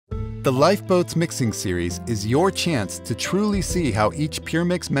The Lifeboats mixing series is your chance to truly see how each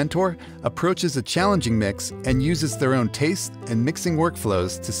pureMix mentor approaches a challenging mix and uses their own taste and mixing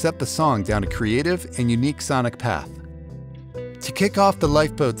workflows to set the song down a creative and unique sonic path. To kick off the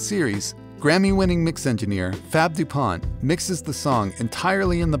Lifeboats series, Grammy-winning mix engineer Fab Dupont mixes the song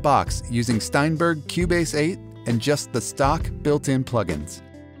entirely in the box using Steinberg Cubase 8 and just the stock built-in plugins.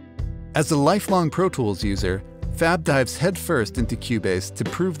 As a lifelong Pro Tools user, Fab dives headfirst into Cubase to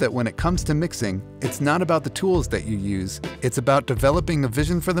prove that when it comes to mixing, it's not about the tools that you use, it's about developing a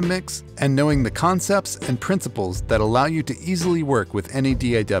vision for the mix and knowing the concepts and principles that allow you to easily work with any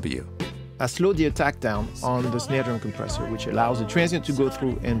DAW. I slowed the attack down on the snare drum compressor, which allows the transient to go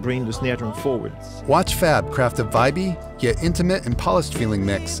through and bring the snare drum forward. Watch Fab craft a vibey, yet intimate and polished feeling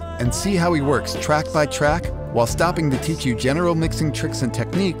mix, and see how he works track by track while stopping to teach you general mixing tricks and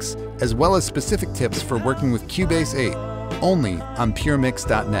techniques, as well as specific tips for working with Cubase 8, only on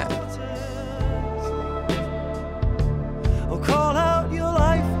pureMix.net. Oh, call out your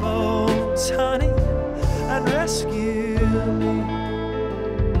lifeboats, honey, and rescue me.